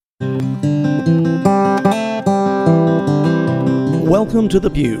Welcome to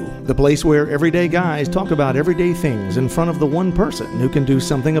The Pew, the place where everyday guys talk about everyday things in front of the one person who can do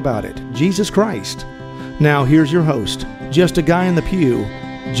something about it, Jesus Christ. Now here's your host, just a guy in the pew,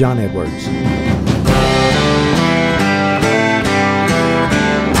 John Edwards.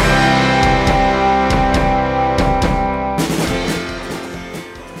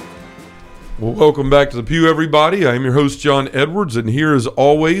 Well, welcome back to The Pew, everybody. I am your host, John Edwards, and here, as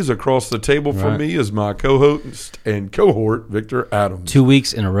always, across the table from me is my co-host and cohort, Victor Adams. 2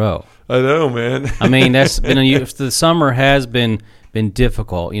 weeks in a row. I know, man. I mean, that's been the summer has been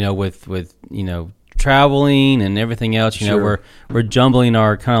difficult, with traveling and everything else. Sure. We're jumbling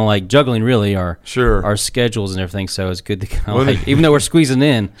our kind of like juggling really our schedules and everything. So it's good to kind of even though we're squeezing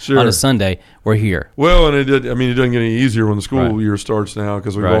in on a Sunday, we're here. Well, and it doesn't get any easier when the school year starts now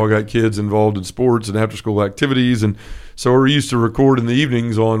because we've all got kids involved in sports and after school activities, and so we're used to record in the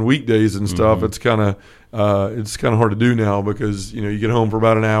evenings on weekdays and stuff. Mm-hmm. It's kind of hard to do now because you get home for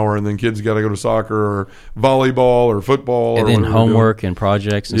about an hour and then kids got to go to soccer or volleyball or football and then homework and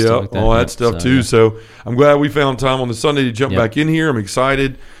projects and stuff like that. All that stuff too. So I'm glad we found time on the Sunday to jump back in here. I'm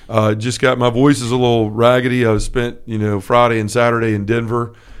excited. Just got my voice is a little raggedy. I spent Friday and Saturday in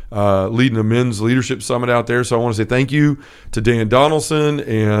Denver leading a men's leadership summit out there. So I want to say thank you to Dan Donaldson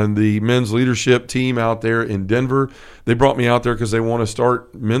and the men's leadership team out there in Denver. They brought me out there because they want to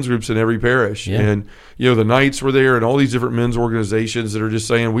start men's groups in every parish. Yeah. And, the Knights were there and all these different men's organizations that are just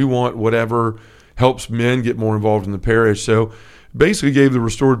saying we want whatever helps men get more involved in the parish. So basically gave the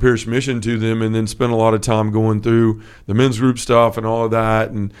Restored Parish Mission to them and then spent a lot of time going through the men's group stuff and all of that.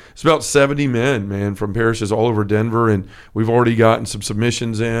 And it's about 70 men, man, from parishes all over Denver. And we've already gotten some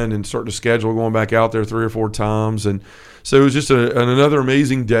submissions in and starting to schedule going back out there 3 or 4 times. And so it was just another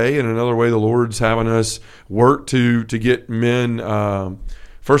amazing day and another way the Lord's having us work to get men,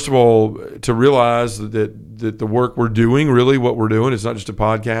 first of all, to realize that the work we're doing, really what we're doing, it's not just a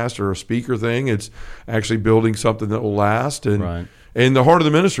podcast or a speaker thing. It's actually building something that will last. And the heart of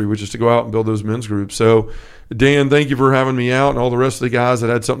the ministry, which is to go out and build those men's groups. So, Dan, thank you for having me out and all the rest of the guys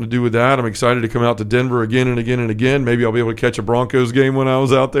that had something to do with that. I'm excited to come out to Denver again and again and again. Maybe I'll be able to catch a Broncos game when I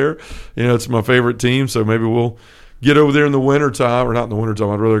was out there. It's my favorite team, so maybe we'll get over there in the wintertime, or not in the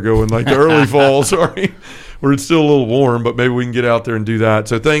wintertime. I'd rather go in like the early fall, where it's still a little warm, but maybe we can get out there and do that.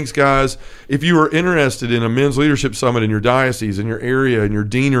 So thanks, guys. If you are interested in a men's leadership summit in your diocese, in your area, in your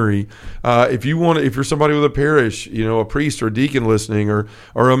deanery, if you're somebody with a parish, a priest or a deacon listening, or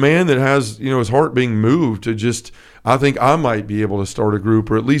a man that has, his heart being moved to just, I think I might be able to start a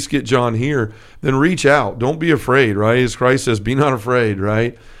group or at least get John here, then reach out. Don't be afraid, right? As Christ says, be not afraid,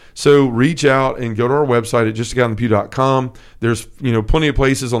 right? So reach out and go to our website at justaguyinthepew.com. There's plenty of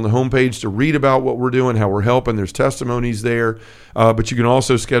places on the homepage to read about what we're doing, how we're helping. There's testimonies there, but you can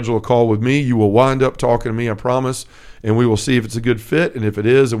also schedule a call with me. You will wind up talking to me, I promise, and we will see if it's a good fit. And if it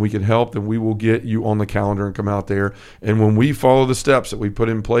is, and we can help, then we will get you on the calendar and come out there. And when we follow the steps that we put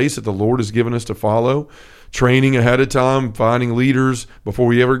in place that the Lord has given us to follow, training ahead of time, finding leaders before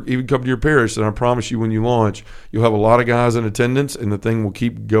we ever even come to your parish, and I promise you when you launch, you'll have a lot of guys in attendance, and the thing will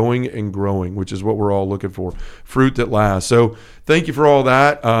keep going and growing, which is what we're all looking for, fruit that lasts. So thank you for all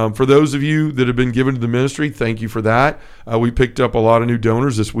that. For those of you that have been given to the ministry, thank you for that. We picked up a lot of new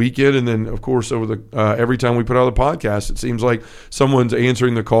donors this weekend, and then, of course, over the every time we put out a podcast, it seems like someone's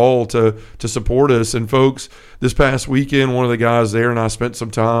answering the call to support us. And folks, this past weekend, one of the guys there and I spent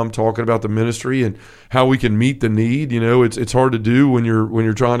some time talking about the ministry and how we can meet the need. It's hard to do when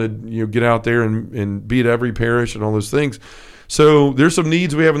you're trying to get out there and be at every parish and all those things. So there's some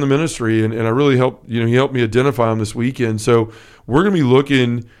needs we have in the ministry, and I really he helped me identify them this weekend. So we're going to be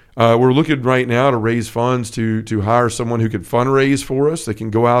looking. We're looking right now to raise funds to hire someone who can fundraise for us. That can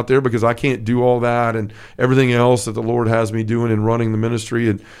go out there because I can't do all that and everything else that the Lord has me doing and running the ministry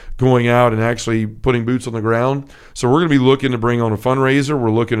and going out and actually putting boots on the ground. So we're going to be looking to bring on a fundraiser. We're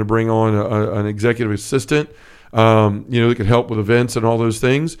looking to bring on an executive assistant, that can help with events and all those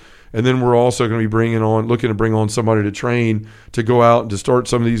things. And then we're also going to be looking to bring on somebody to train to go out and to start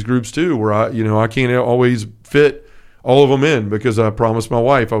some of these groups too, where I can't always fit all of them in because I promised my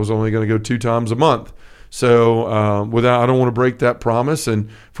wife I was only going to go 2 times a month. So I don't want to break that promise.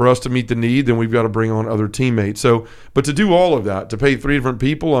 And for us to meet the need, then we've got to bring on other teammates. So, but to do all of that, to pay 3 different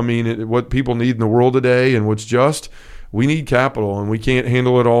people, what people need in the world today and what's just, we need capital, and we can't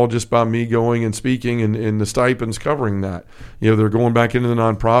handle it all just by me going and speaking and the stipends covering that. They're going back into the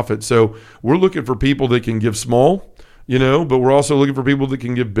nonprofit. So we're looking for people that can give small, but we're also looking for people that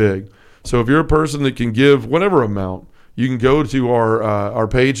can give big. So if you're a person that can give whatever amount, you can go to our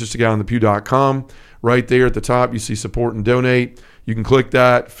page, justaguyinthepew.com. Right there at the top, you see support and donate. You can click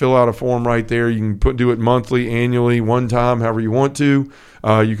that, fill out a form right there. You can do it monthly, annually, one time, however you want to.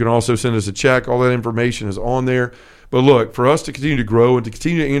 You can also send us a check. All that information is on there. But look, for us to continue to grow and to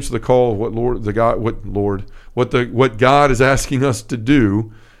continue to answer the call of what God is asking us to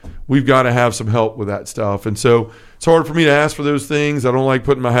do, we've got to have some help with that stuff. And so it's hard for me to ask for those things. I don't like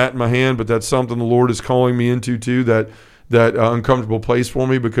putting my hat in my hand, but that's something the Lord is calling me into too, that uncomfortable place for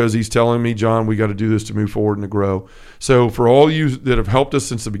me, because he's telling me, John, we got to do this to move forward and to grow. So for all you that have helped us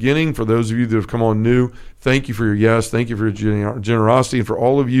since the beginning, for those of you that have come on new, thank you for your yes. Thank you for your generosity. And for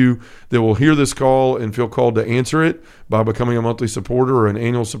all of you that will hear this call and feel called to answer it by becoming a monthly supporter or an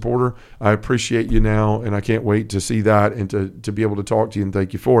annual supporter, I appreciate you now, and I can't wait to see that and to be able to talk to you, and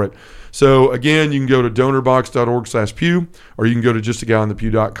thank you for it. So again, you can go to donorbox.org/pew, or you can go to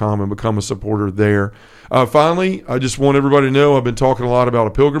justaguyonthepew.com and become a supporter there. Finally, I just want everybody to know I've been talking a lot about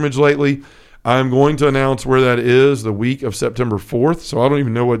a pilgrimage lately. I'm going to announce where that is the week of September 4th. So I don't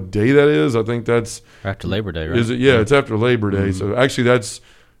even know what day that is. I think that's after Labor Day, right? Is it? Yeah, it's after Labor Day. Mm-hmm. So actually that's,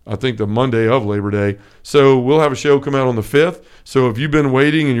 I think, the Monday of Labor Day. So we'll have a show come out on the 5th. So if you've been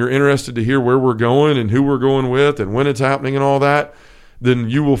waiting and you're interested to hear where we're going and who we're going with and when it's happening and all that,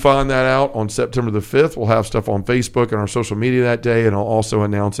 then you will find that out on September the 5th. We'll have stuff on Facebook and our social media that day, and I'll also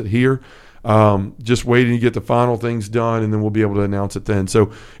announce it here. Just waiting to get the final things done, and then we'll be able to announce it then.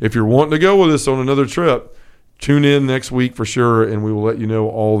 So if you're wanting to go with us on another trip, tune in next week for sure, and we will let you know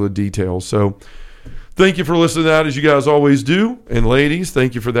all the details. So thank you for listening to that, as you guys always do. And ladies,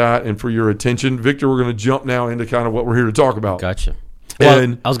 thank you for that and for your attention. Victor, we're going to jump now into kind of what we're here to talk about. Gotcha. Well,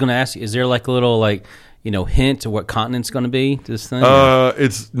 and I was going to ask you, is there like a little hint to what continent's going to be, this thing?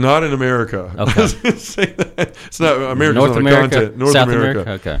 It's not in America. Okay. It's not America. North America, continent. North South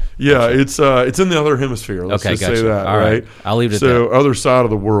America. Okay. Yeah, it's in the other hemisphere. Let's just say that. All right. I'll leave it at that. So other side of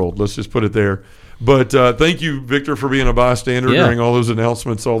the world. Let's just put it there. But thank you, Victor, for being a bystander during all those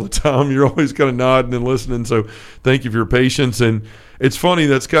announcements all the time. You're always kind of nodding and listening. So thank you for your patience. And it's funny.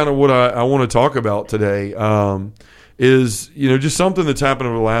 That's kind of what I want to talk about today. Is just something that's happened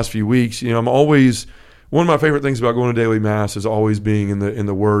over the last few weeks. I'm always. One of my favorite things about going to daily mass is always being in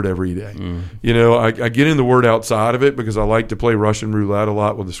the Word every day. I get in the Word outside of it because I like to play Russian roulette a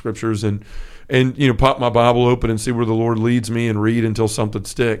lot with the Scriptures and pop my Bible open and see where the Lord leads me and read until something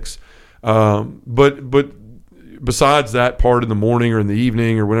sticks. But besides that part in the morning or in the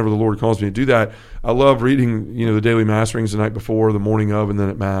evening or whenever the Lord calls me to do that, I love reading the daily mass readings the night before, the morning of, and then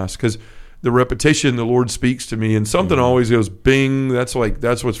at mass, because the repetition, the Lord speaks to me and something always goes bing. That's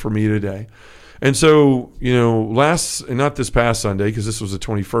what's for me today. And so, not this past Sunday, because this was the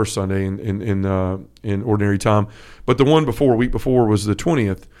 21st Sunday in Ordinary Time, but the one before, week before, was the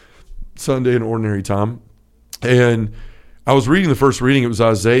 20th Sunday in Ordinary Time. And I was reading the first reading, it was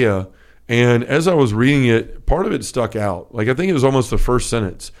Isaiah, and as I was reading it, part of it stuck out. Like, I think it was almost the first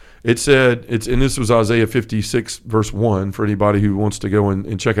sentence. It said, and this was Isaiah 56, verse 1, for anybody who wants to go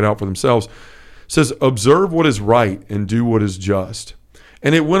and check it out for themselves. It says, observe what is right and do what is just.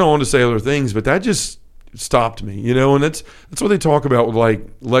 And it went on to say other things, but that just stopped me, and that's what they talk about with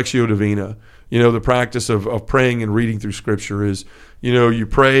like Lectio Divina, the practice of praying and reading through Scripture is, you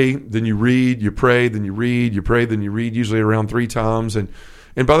pray, then you read, you pray, then you read, you pray, then you read, usually around 3 times. And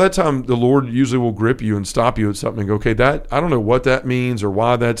by that time, the Lord usually will grip you and stop you at something and go, okay, that I don't know what that means or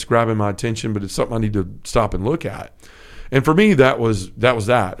why that's grabbing my attention, but it's something I need to stop and look at. And for me, that was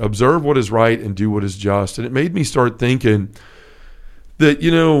that. Observe what is right and do what is just. And it made me start thinking that,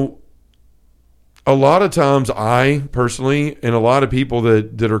 a lot of times I personally, and a lot of people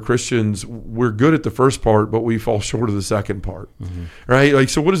that are Christians, we're good at the first part, but we fall short of the second part, right? Like,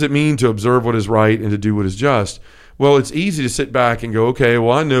 so what does it mean to observe what is right and to do what is just? Well, it's easy to sit back and go, okay,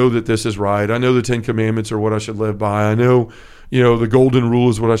 well, I know that this is right. I know the 10 Commandments are what I should live by. I know, the golden rule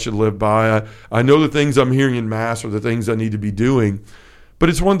is what I should live by. I know the things I'm hearing in Mass are the things I need to be doing. But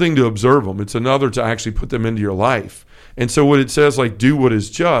it's one thing to observe them. It's another to actually put them into your life. And so what it says, like, do what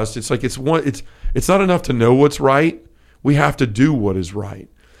is just, it's like it's not enough to know what's right. We have to do what is right.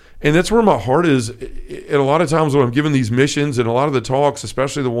 And that's where my heart is. And a lot of times when I'm giving these missions and a lot of the talks,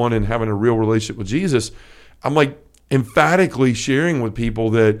 especially the one in having a real relationship with Jesus, I'm like emphatically sharing with people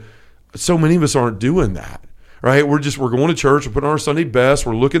that so many of us aren't doing that. Right? We're going to church, we're putting on our Sunday best,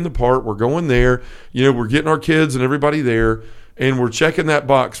 we're looking the part, we're going there, we're getting our kids and everybody there. And we're checking that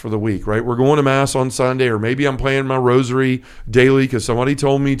box for the week, right? We're going to Mass on Sunday, or maybe I'm playing my rosary daily because somebody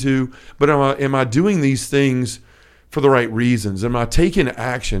told me to. But am I doing these things for the right reasons? Am I taking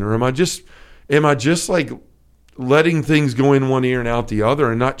action, or am I just like letting things go in one ear and out the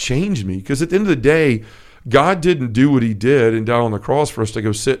other and not change me? Because at the end of the day, God didn't do what He did and die on the cross for us to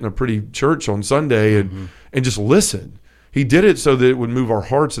go sit in a pretty church on Sunday and just listen. He did it so that it would move our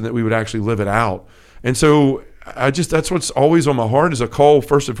hearts and that we would actually live it out. And so that's what's always on my heart, is a call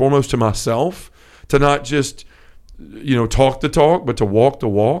first and foremost to myself, to not just, talk the talk, but to walk the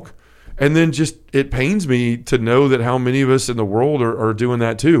walk. And then it pains me to know that how many of us in the world are doing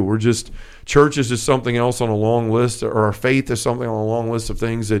that too. Church is just something else on a long list, or our faith is something on a long list of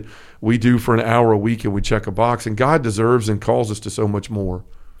things that we do for an hour a week and we check a box. And God deserves and calls us to so much more.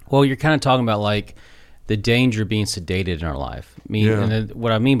 Well, you're kind of talking about like the danger of being sedated in our life. And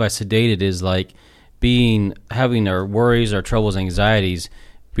what I mean by sedated is like having our worries, our troubles, anxieties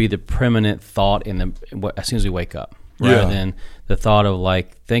be the preeminent thought as soon as we wake up, rather than the thought of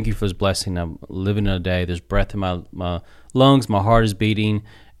like, thank you for this blessing. I'm living another day. There's breath in my lungs. My heart is beating,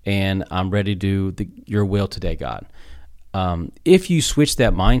 and I'm ready to do your will today, God. If you switch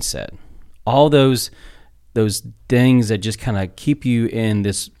that mindset, all those things that just kind of keep you in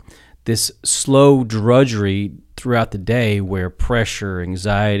this slow drudgery throughout the day, where pressure,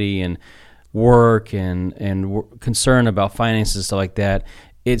 anxiety, and work and concern about finances and stuff like that,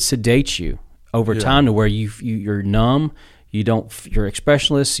 it sedates you over time to where you're numb. You're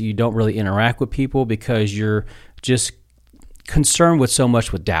expressionless. You don't really interact with people because you're just concerned with so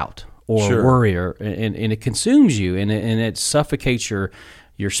much with doubt or worry, and it consumes you, and it suffocates your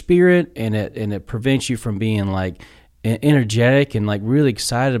spirit, and it prevents you from being like energetic and like really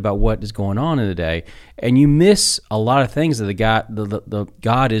excited about what is going on in the day, and you miss a lot of things that the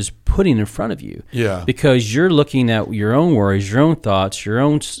God is putting in front of you. Yeah, because you're looking at your own worries, your own thoughts, your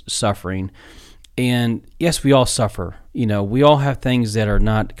own suffering. And yes, we all suffer. We all have things that are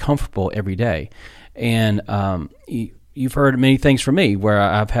not comfortable every day, and you've heard many things from me where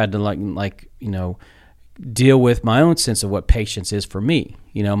I've had to deal with my own sense of what patience is for me.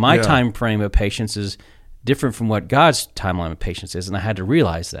 My time frame of patience is different from what God's timeline of patience is, and I had to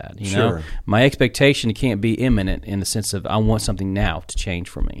realize that. My expectation can't be imminent in the sense of I want something now to change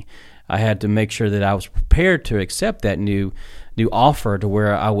for me. I had to make sure that I was prepared to accept that new offer, to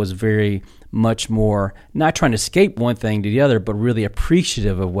where I was very much more not trying to escape one thing to the other, but really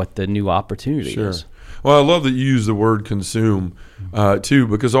appreciative of what the new opportunity is. Well, I love that you use the word consume too,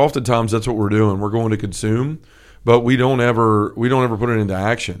 because oftentimes that's what we're doing. We're going to consume, but we don't ever put it into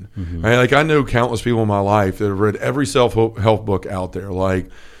action. Mm-hmm. Right? Like I know countless people in my life that have read every self-help book out there, like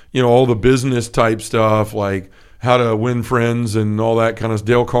all the business type stuff, like How to Win Friends and all that kind of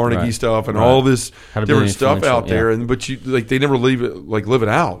Dale Carnegie stuff, and all this different stuff out there. And but they never live it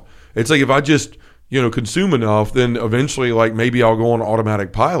out. It's like if I just consume enough, then eventually maybe I'll go on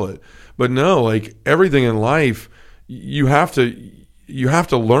automatic pilot. But no, everything in life, you have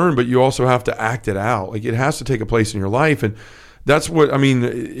to learn, but you also have to act it out. It has to take a place in your life. And that's what,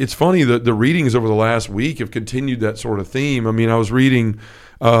 it's funny that the readings over the last week have continued that sort of theme. I was reading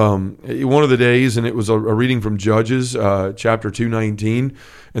one of the days, and it was a reading from Judges, chapter 2:19,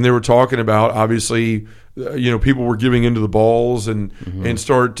 and they were talking about, obviously, people were giving into the balls and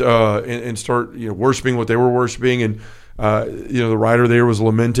start worshiping what they were worshiping, and the writer there was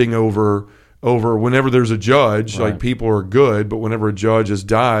lamenting over whenever there's a judge, people are good, but whenever a judge has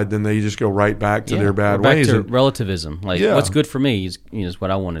died, then they just go right back to their bad ways. Back to relativism, what's good for me is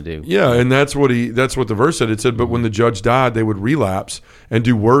what I want to do. Yeah, and that's what the verse said. It said, but when the judge died, they would relapse and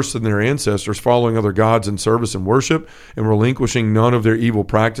do worse than their ancestors, following other gods in service and worship, and relinquishing none of their evil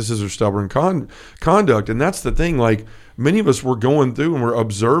practices or stubborn conduct. And that's the thing, many of us were going through and we're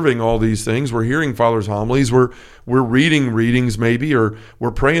observing all these things. We're hearing Father's homilies. We're reading readings maybe, or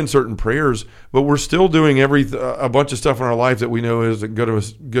we're praying certain prayers, but we're still doing a bunch of stuff in our life that we know isn't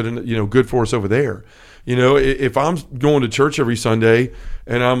good for us over there. If I'm going to church every Sunday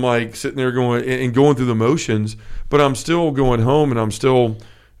and I'm sitting there going through the motions, but I'm still going home and I'm still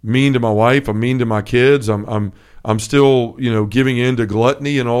mean to my wife, I'm mean to my kids, I'm still giving in to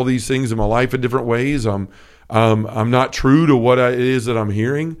gluttony and all these things in my life in different ways. I'm not true to what it is that I'm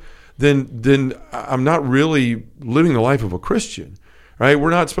hearing, then I'm not really living the life of a Christian, right? We're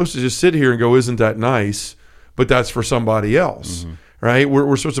not supposed to just sit here and go, isn't that nice? But that's for somebody else, right?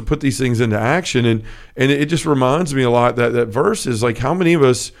 We're supposed to put these things into action. And it just reminds me a lot that verse is how many of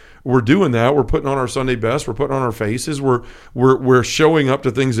us we're doing that? We're putting on our Sunday best. We're putting on our faces. We're showing up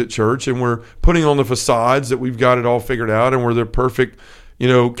to things at church, and we're putting on the facades that we've got it all figured out, and we're the perfect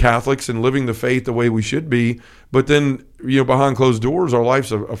Catholics and living the faith the way we should be. But then, behind closed doors, our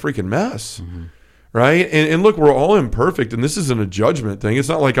life's a freaking mess, right? And look, we're all imperfect, and this isn't a judgment thing. It's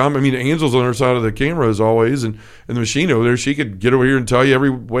not like Angel's on her side of the camera as always, and the machine over there, she could get over here and tell you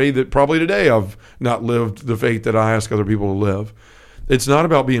every way that probably today I've not lived the faith that I ask other people to live. It's not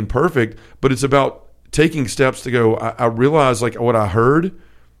about being perfect, but it's about taking steps to go, I realize what I heard,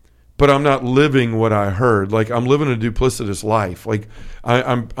 but I'm not living what I heard. Like, I'm living a duplicitous life. Like,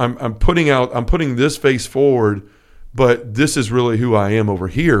 I'm putting this face forward, but this is really who I am over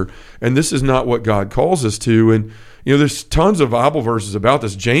here, and this is not what God calls us to. And there's tons of Bible verses about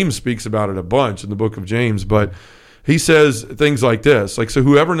this. James speaks about it a bunch in the book of James, but he says things like this, like, so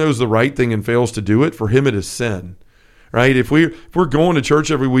whoever knows the right thing and fails to do it, for him it is sin. Right? If we're going to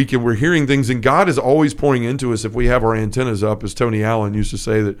church every week and we're hearing things, and God is always pouring into us if we have our antennas up, as Tony Allen used to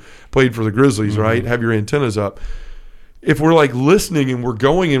say, that played for the Grizzlies, right? Have your antennas up. If we're like listening and we're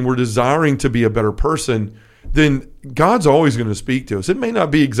going and we're desiring to be a better person, then God's always going to speak to us. It may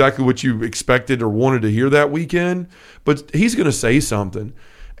not be exactly what you expected or wanted to hear that weekend, but he's going to say something.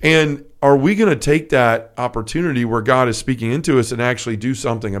 And are we going to take that opportunity where God is speaking into us and actually do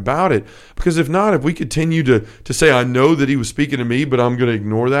something about it? Because if not, if we continue to say, I know that he was speaking to me, but I'm going to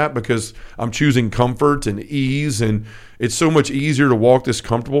ignore that because I'm choosing comfort and ease, and it's so much easier to walk this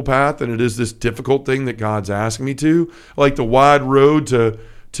comfortable path than it is this difficult thing that God's asking me to. Like the wide road to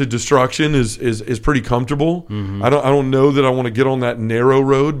destruction is pretty comfortable. I don't know that I want to get on that narrow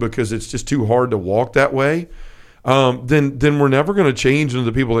road because it's just too hard to walk that way. Then we're never going to change into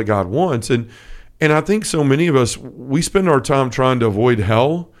the people that God wants. And I think so many of us, we spend our time trying to avoid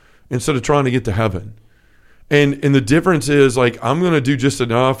hell instead of trying to get to heaven. And the difference is, like, I'm going to do just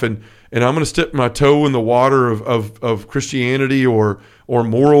enough, and I'm going to stick my toe in the water of Christianity or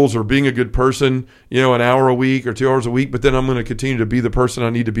morals or being a good person, an hour a week or 2 hours a week, but then I'm going to continue to be the person I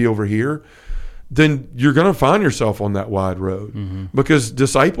need to be over here. Then you're going to find yourself on that wide road, because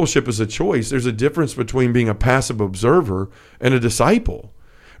discipleship is a choice. There's a difference between being a passive observer and a disciple,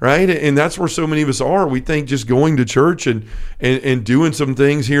 right? And that's where so many of us are. We think just going to church and doing some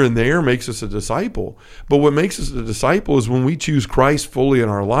things here and there makes us a disciple. But what makes us a disciple is when we choose Christ fully in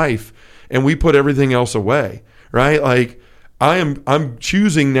our life and we put everything else away, right? Like, I'm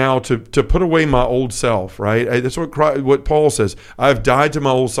choosing now to put away my old self, right? That's what Paul says. I've died to my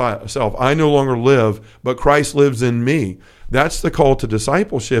old self. I no longer live, but Christ lives in me. That's the call to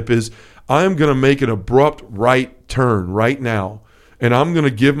discipleship, is I'm going to make an abrupt right turn right now, and I'm going to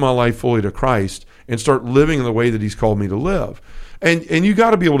give my life fully to Christ and start living in the way that he's called me to live. And you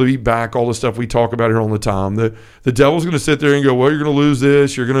got to be able to beat back all the stuff we talk about here all the time. The devil's going to sit there and go, well, you're going to lose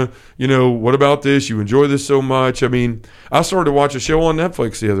this. You're going to, what about this? You enjoy this so much. I mean, I started to watch a show on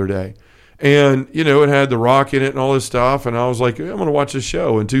Netflix the other day, and, it had The Rock in it and all this stuff. And I was like, I'm going to watch this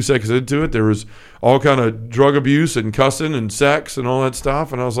show. And 2 seconds into it, there was all kind of drug abuse and cussing and sex and all that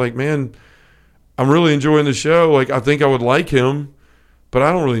stuff. And I was like, man, I'm really enjoying the show. Like, I think I would like him, but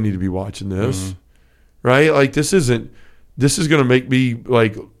I don't really need to be watching this, right? Like, this is going to make me,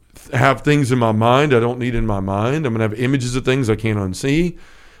 like, have things in my mind I don't need in my mind. I'm going to have images of things I can't unsee.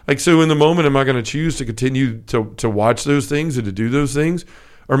 Like, so in the moment, am I going to choose to continue to watch those things and to do those things?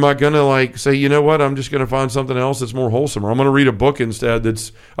 Or am I going to, like, say, you know what, I'm just going to find something else that's more wholesome. Or I'm going to read a book instead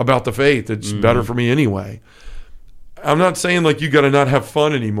that's about the faith that's better for me anyway. I'm not saying, like, you got to not have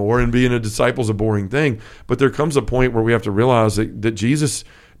fun anymore and being a disciple's a boring thing. But there comes a point where we have to realize that Jesus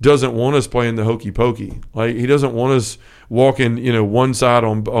doesn't want us playing the hokey pokey. Like, he doesn't want us walking, one side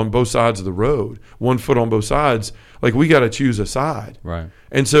on both sides of the road, 1 foot on both sides. Like, we got to choose a side. Right.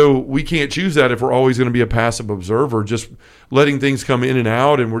 And so we can't choose that if we're always going to be a passive observer, just letting things come in and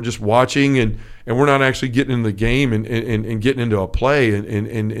out, and we're just watching and we're not actually getting in the game and getting into a play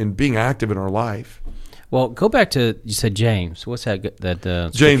and being active in our life. Well, go back to, you said James. What's that?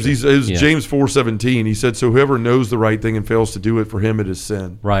 James. James 4:17. He said, "So whoever knows the right thing and fails to do it, for him it is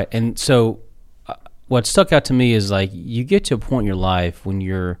sin." Right. And so, what stuck out to me is, like, you get to a point in your life when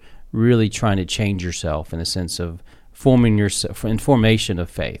you're really trying to change yourself in the sense of forming yourself in formation of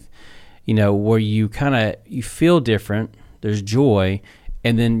faith. Where you you feel different. There's joy,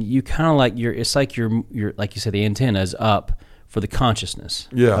 and then you kind of like it's like you're like you said, the antenna is up for the consciousness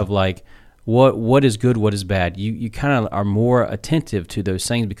of, like, what is good, what is bad. You kind of are more attentive to those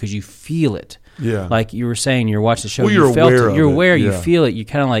things because you feel it. Yeah. Like you were saying, you're watching the show, you felt it. You're aware, you feel it. You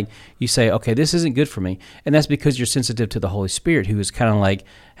kind of like, you say, okay, this isn't good for me. And that's because you're sensitive to the Holy Spirit, who is kind of like,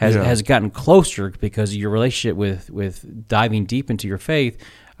 has gotten closer because of your relationship with diving deep into your faith.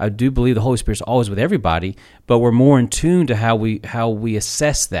 I do believe the Holy Spirit's always with everybody, but we're more in tune to how we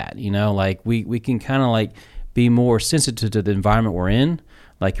assess that. Like we can kind of like be more sensitive to the environment we're in.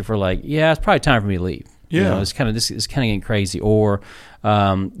 Like if we're like, yeah, it's probably time for me to leave. Yeah, it's kind of getting crazy. Or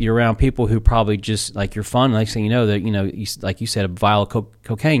you're around people who probably just like you're fun. Next thing you know, that like you said, a vial of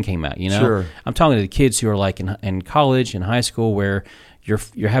cocaine came out. Sure. I'm talking to the kids who are like in college, in high school, where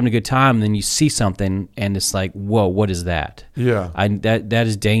you're having a good time, and then you see something, and it's like, whoa, what is that? Yeah, that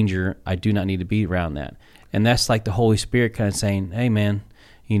is danger. I do not need to be around that. And that's like the Holy Spirit kind of saying, hey, man,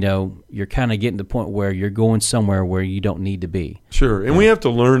 you're kind of getting to the point where you're going somewhere where you don't need to be. Sure. And we have to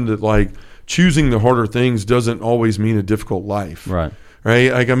learn that, like, choosing the harder things doesn't always mean a difficult life. Right.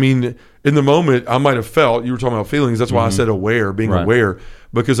 Right? Like, I mean, in the moment, I might have felt, you were talking about feelings, that's why I said being aware,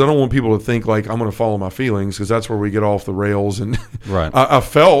 because I don't want people to think like I'm going to follow my feelings, because that's where we get off the rails. And right. I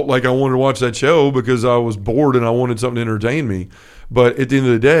felt like I wanted to watch that show because I was bored and I wanted something to entertain me. But at the end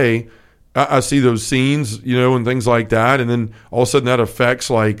of the day, I see those scenes, and things like that, and then all of a sudden that affects,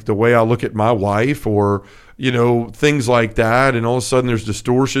 like, the way I look at my wife, or things like that, and all of a sudden there's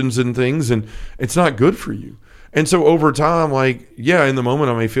distortions and things, and it's not good for you. And so over time, like, in the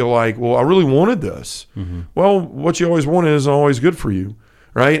moment I may feel like, well, I really wanted this. Mm-hmm. Well, what you always wanted isn't always good for you,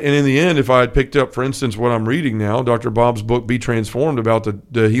 right? And in the end, if I had picked up, for instance, what I'm reading now, Dr. Bob's book, Be Transformed, about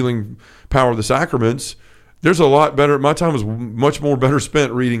the healing power of the sacraments, there's a lot better. My time was much more better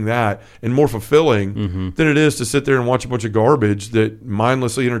spent reading that and more fulfilling than it is to sit there and watch a bunch of garbage that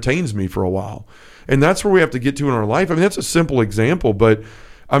mindlessly entertains me for a while. And that's where we have to get to in our life. I mean, that's a simple example, but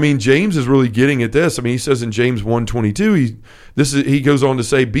I mean, James is really getting at this. I mean, he says in James 1:22, he goes on to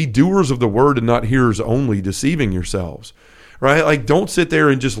say, be doers of the word and not hearers only, deceiving yourselves. Right? Like, don't sit there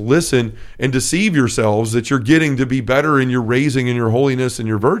and just listen and deceive yourselves that you're getting to be better in your raising in your holiness and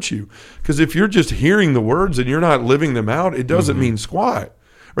your virtue. Because if you're just hearing the words and you're not living them out, it doesn't mean squat.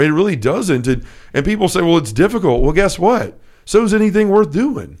 Right? It really doesn't. And people say, well, it's difficult. Well, guess what? So is anything worth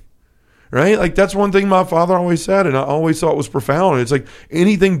doing. Right? Like, that's one thing my father always said, and I always thought was profound. It's like,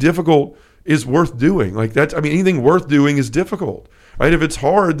 anything difficult is worth doing. Like, anything worth doing is difficult. Right? If it's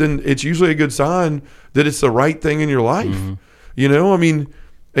hard, then it's usually a good sign that it's the right thing in your life. Mm-hmm. I mean,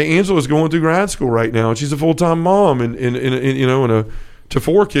 Angela's going through grad school right now, and she's a full-time mom, and to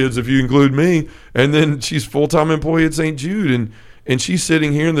 4 kids if you include me, and then she's full-time employee at St. Jude, and she's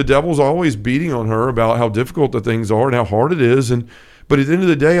sitting here, and the devil's always beating on her about how difficult the things are and how hard it is, but at the end of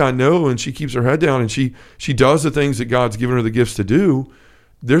the day, I know, and she keeps her head down, and she does the things that God's given her the gifts to do.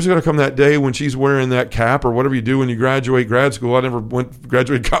 There's going to come that day when she's wearing that cap or whatever you do when you graduate grad school. I never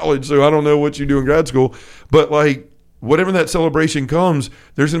graduated college, so I don't know what you do in grad school, but like, whatever that celebration comes,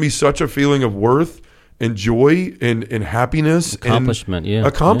 there's going to be such a feeling of worth and joy and happiness.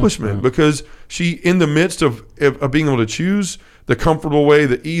 Accomplishment. Because she, in the midst of being able to choose the comfortable way,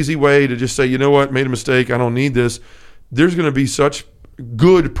 the easy way to just say, you know what, made a mistake, I don't need this, there's going to be such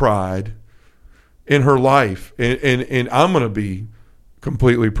good pride in her life. And I'm going to be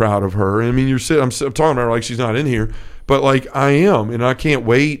completely proud of her. And I mean, I'm talking about her like she's not in here, but like I am, and I can't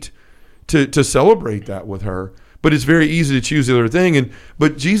wait to celebrate that with her. But it's very easy to choose the other thing.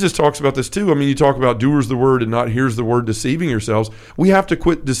 But Jesus talks about this too. I mean, you talk about doers of the word and not hearers of the word, deceiving yourselves. We have to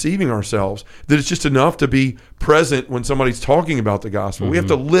quit deceiving ourselves, that it's just enough to be present when somebody's talking about the gospel. We have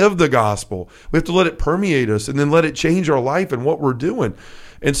to live the gospel. We have to let it permeate us and then let it change our life and what we're doing.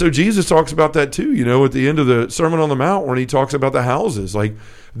 And so Jesus talks about that too, at the end of the Sermon on the Mount, when he talks about the houses. Like,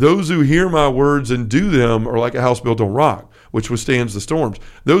 those who hear my words and do them are like a house built on rock, which withstands the storms.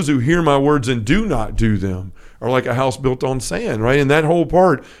 Those who hear my words and do not do them are like a house built on sand, right? And that whole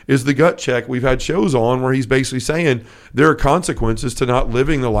part is the gut check we've had shows on, where he's basically saying there are consequences to not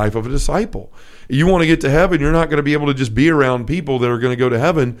living the life of a disciple. You want to get to heaven, you're not going to be able to just be around people that are going to go to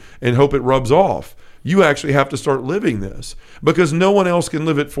heaven and hope it rubs off. You actually have to start living this, because no one else can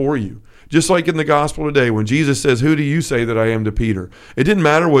live it for you. Just like in the gospel today, when Jesus says, "Who do you say that I am?" to Peter, it didn't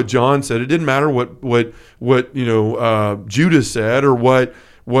matter what John said. It didn't matter what Judas said, or what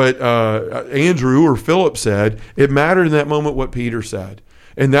Andrew or Philip said. It mattered in that moment what Peter said.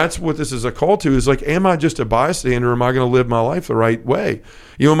 And that's what this is a call to, is like, am I just a bystander, or am I going to live my life the right way?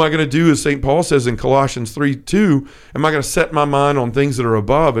 Am I going to do, as St. Paul says in Colossians 3:2, am I going to set my mind on things that are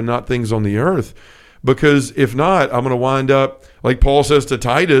above and not things on the earth? Because if not, I'm going to wind up, like Paul says to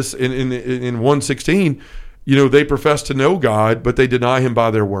Titus in 1:16, they profess to know God, but they deny him by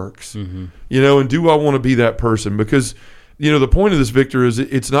their works. Mm-hmm. And do I want to be that person? Because the point of this, Victor, is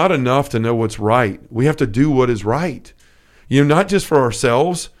it's not enough to know what's right. We have to do what is right. Not just for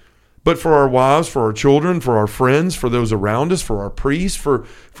ourselves, but for our wives, for our children, for our friends, for those around us, for our priests, for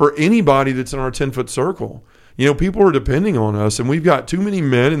anybody that's in our 10-foot circle. People are depending on us, and we've got too many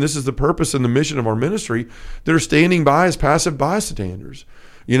men, and this is the purpose and the mission of our ministry, that are standing by as passive bystanders.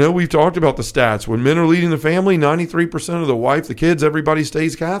 We've talked about the stats. When men are leading the family, 93% of the wife, the kids, everybody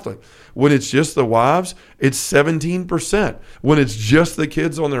stays Catholic. When it's just the wives, it's 17%. When it's just the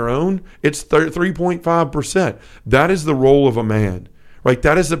kids on their own, it's 3.5%. That is the role of a man, Right?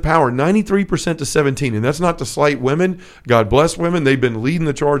 That is the power. 93% to 17. And that's not to slight women. God bless women. They've been leading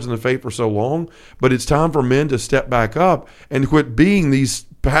the charge in the faith for so long. But it's time for men to step back up and quit being these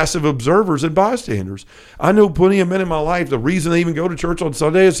passive observers and bystanders. I know plenty of men in my life, the reason they even go to church on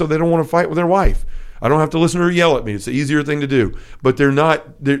Sunday is so they don't want to fight with their wife. I don't have to listen to her yell at me. It's the easier thing to do. But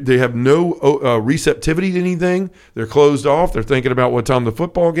they have no receptivity to anything. They're closed off. They're thinking about what time the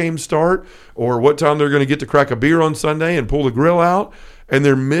football games start or what time they're going to get to crack a beer on Sunday and pull the grill out. And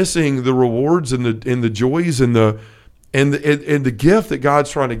they're missing the rewards and the joys and the gift that God's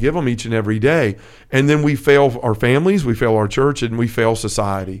trying to give them each and every day. And then we fail our families, we fail our church, and we fail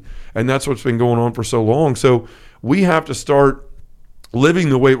society. And that's what's been going on for so long. So we have to start living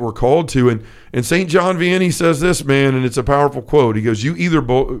the way we're called to. And St. John Vianney says this, man, and it's a powerful quote. He goes, you either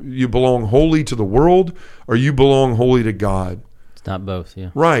you belong wholly to the world or you belong wholly to God. It's not both, yeah.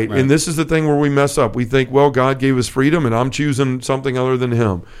 Right. And this is the thing where we mess up. We think, well, God gave us freedom and I'm choosing something other than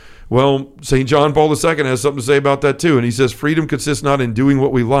him. Well, St. John Paul II has something to say about that too. And he says, freedom consists not in doing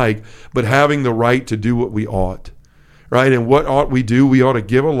what we like, but having the right to do what we ought. Right? And what ought we do? We ought to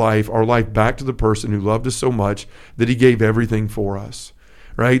give our life back to the person who loved us so much that he gave everything for us.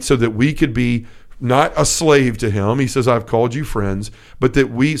 Right? So that we could be not a slave to him. He says, I've called you friends, but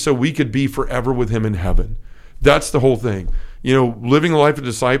so we could be forever with him in heaven. That's the whole thing. Living a life of a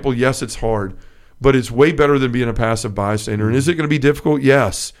disciple, yes, it's hard, but it's way better than being a passive bystander. And is it going to be difficult?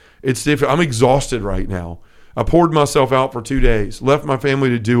 Yes. It's difficult. I'm exhausted right now. I poured myself out for 2 days, left my family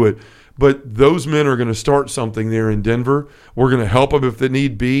to do it. But those men are going to start something there in Denver. We're going to help them if they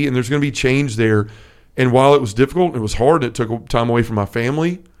need be, and there's going to be change there. And while it was difficult, it was hard, it took time away from my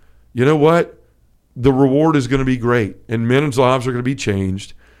family, you know what? The reward is going to be great, and men's lives are going to be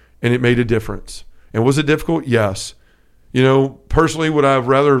changed, and it made a difference. And was it difficult? Yes. Personally, would I have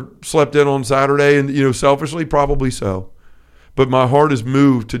rather slept in on Saturday and, selfishly? Probably so. But my heart is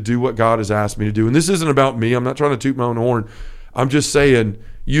moved to do what God has asked me to do. And this isn't about me. I'm not trying to toot my own horn. I'm just saying,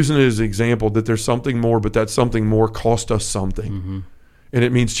 using it as an example, that there's something more, but that something more cost us something. Mm-hmm. And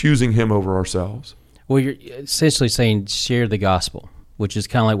it means choosing him over ourselves. Well, you're essentially saying share the gospel, which is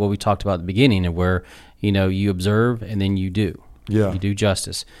kind of like what we talked about at the beginning, of where, you observe and then you do. Yeah. You do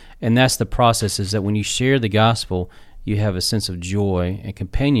justice. And that's the process, is that when you share the gospel, you have a sense of joy and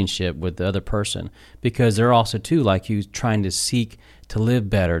companionship with the other person, because they're also, too, like you, trying to seek to live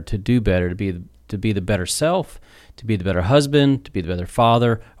better, to do better, to be the better self, to be the better husband, to be the better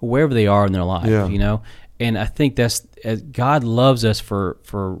father, wherever they are in their life, And I think that's, God loves us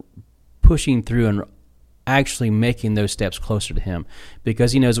for pushing through and actually making those steps closer to him,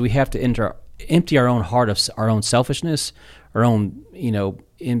 because he knows we have to empty our own heart of our own selfishness, our own,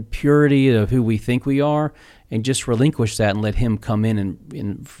 impurity of who we think we are, and just relinquish that and let him come in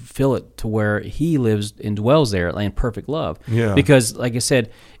and fill it to where he lives and dwells there in perfect love. Yeah. Because, like I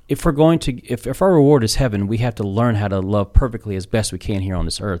said, if we're going to, if our reward is heaven, we have to learn how to love perfectly as best we can here on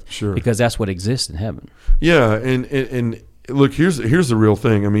this earth. Sure. Because that's what exists in heaven. Yeah, and look, here's the real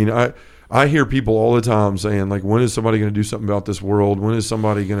thing. I mean, I hear people all the time saying, like, when is somebody going to do something about this world? When is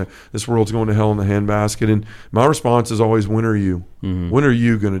this world's going to hell in the handbasket? And my response is always, when are you? Mm-hmm. When are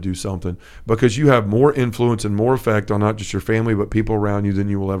you going to do something? Because you have more influence and more effect on not just your family, but people around you than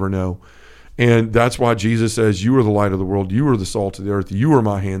you will ever know. And that's why Jesus says, you are the light of the world. You are the salt of the earth. You are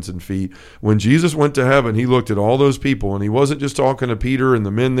my hands and feet. When Jesus went to heaven, he looked at all those people, and he wasn't just talking to Peter and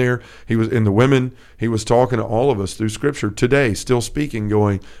the men there. He was in the women. He was talking to all of us through Scripture today, still speaking,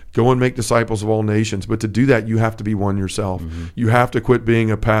 going, go and make disciples of all nations. But to do that, you have to be one yourself. Mm-hmm. You have to quit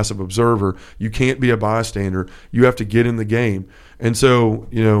being a passive observer. You can't be a bystander. You have to get in the game. And so,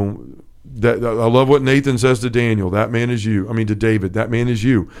 I love what Nathan says to Daniel. That man is you. To David, that man is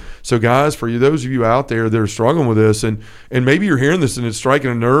you. So guys, for those of you out there that are struggling with this, and maybe you're hearing this and it's striking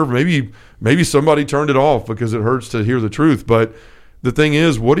a nerve, maybe somebody turned it off because it hurts to hear the truth. But the thing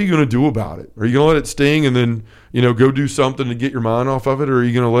is, what are you going to do about it? Are you going to let it sting and then, go do something to get your mind off of it? Or are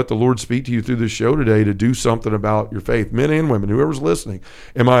you going to let the Lord speak to you through this show today to do something about your faith? Men and women, whoever's listening.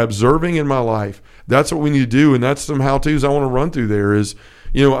 Am I observing in my life? That's what we need to do. And that's some how-tos I want to run through there is,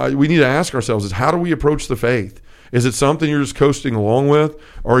 we need to ask ourselves is, how do we approach the faith? Is it something you're just coasting along with?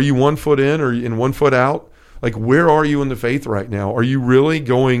 Or are you 1 foot in or in 1 foot out? Like, where are you in the faith right now? Are you really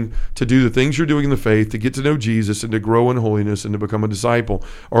going to do the things you're doing in the faith to get to know Jesus and to grow in holiness and to become a disciple?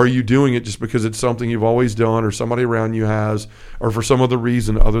 Or are you doing it just because it's something you've always done or somebody around you has, or for some other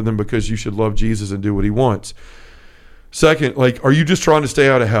reason other than because you should love Jesus and do what he wants? Second, are you just trying to stay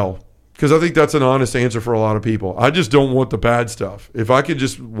out of hell? Because I think that's an honest answer for a lot of people. I just don't want the bad stuff. If I could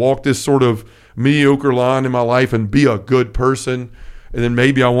just walk this sort of mediocre line in my life and be a good person and then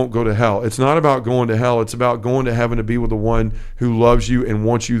maybe I won't go to hell. It's not about going to hell. It's about going to heaven to be with the one who loves you and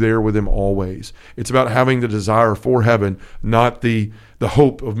wants you there with him always. It's about having the desire for heaven, not the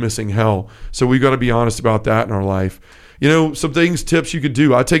hope of missing hell. So we've got to be honest about that in our life. Some tips you could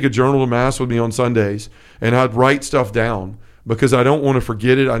do. I take a journal to Mass with me on Sundays, and I'd write stuff down because I don't want to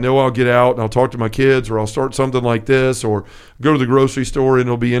forget it. I know I'll get out and I'll talk to my kids, or I'll start something like this, or go to the grocery store and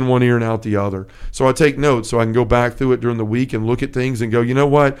it'll be in one ear and out the other. So I take notes so I can go back through it during the week and look at things and go, you know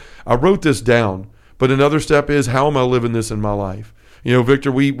what? I wrote this down, but another step is, how am I living this in my life?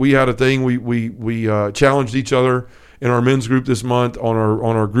 Victor, we had a thing. We challenged each other in our men's group this month on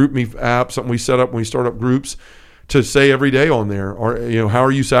our GroupMe app, something we set up when we start up groups, to say every day on there, how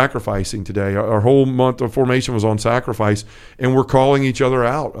are you sacrificing today? Our whole month of formation was on sacrifice, and we're calling each other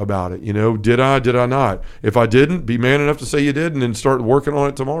out about it. Did I not? If I didn't, be man enough to say you did, and then start working on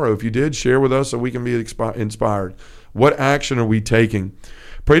it tomorrow. If you did, share with us so we can be inspired. What action are we taking?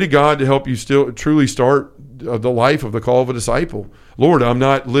 Pray to God to help you still truly start the life of the call of a disciple. Lord, I'm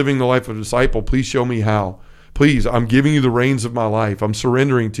not living the life of a disciple. Please show me how. Please, I'm giving you the reins of my life. I'm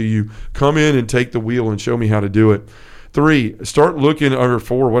surrendering to you. Come in and take the wheel and show me how to do it. 3, start looking, or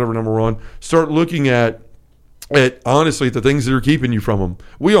 4, whatever number we're on, start looking at honestly the things that are keeping you from him.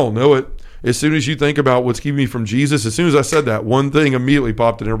 We all know it. As soon as you think about what's keeping me from Jesus, as soon as I said that, one thing immediately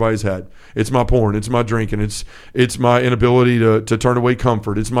popped in everybody's head. It's my porn. It's my drinking. It's my inability to turn away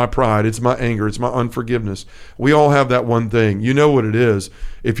comfort. It's my pride. It's my anger. It's my unforgiveness. We all have that one thing. You know what it is.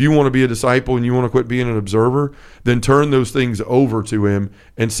 If you want to be a disciple and you want to quit being an observer, then turn those things over to him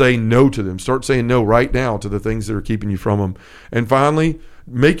and say no to them. Start saying no right now to the things that are keeping you from him. And finally,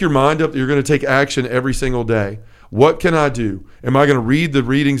 make your mind up that you're going to take action every single day. What can I do? Am I going to read the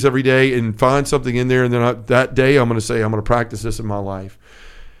readings every day and find something in there, and then that day I'm going to say, I'm going to practice this in my life?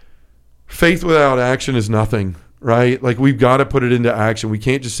 Faith without action is nothing, right? Like, we've got to put it into action. We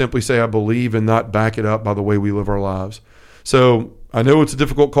can't just simply say I believe and not back it up by the way we live our lives. So I know it's a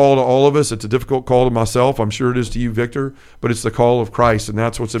difficult call to all of us. It's a difficult call to myself. I'm sure it is to you, Victor, but it's the call of Christ, and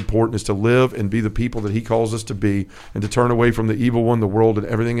that's what's important, is to live and be the people that he calls us to be, and to turn away from the evil one, the world, and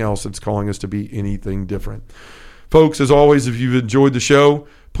everything else that's calling us to be anything different. Folks, as always, if you've enjoyed the show,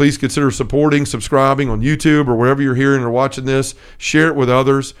 please consider supporting, subscribing on YouTube or wherever you're hearing or watching this. Share it with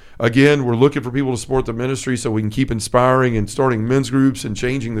others. Again, we're looking for people to support the ministry so we can keep inspiring and starting men's groups and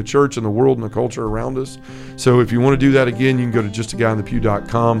changing the church and the world and the culture around us. So if you want to do that, again, you can go to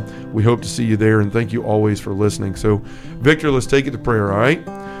justaguyinthepew.com. We hope to see you there, and thank you always for listening. So, Victor, let's take it to prayer, all right?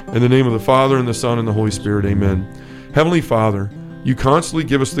 In the name of the Father, and the Son, and the Holy Spirit, amen. Heavenly Father, you constantly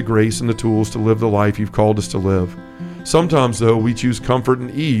give us the grace and the tools to live the life you've called us to live. Sometimes, though, we choose comfort and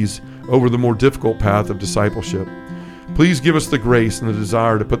ease over the more difficult path of discipleship. Please give us the grace and the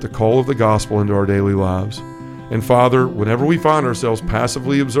desire to put the call of the gospel into our daily lives. And Father, whenever we find ourselves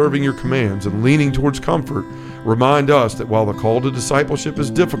passively observing your commands and leaning towards comfort, remind us that while the call to discipleship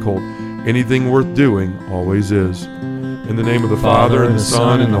is difficult, anything worth doing always is. In the name of the Father, and the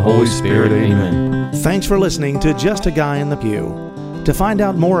Son, and the Holy Spirit, amen. Thanks for listening to Just a Guy in the Pew. To find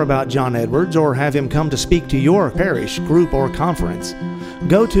out more about John Edwards, or have him come to speak to your parish, group, or conference,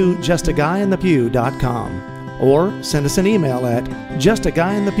 go to justaguyinthepew.com or send us an email at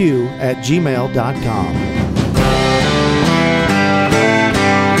justaguyinthepew@gmail.com.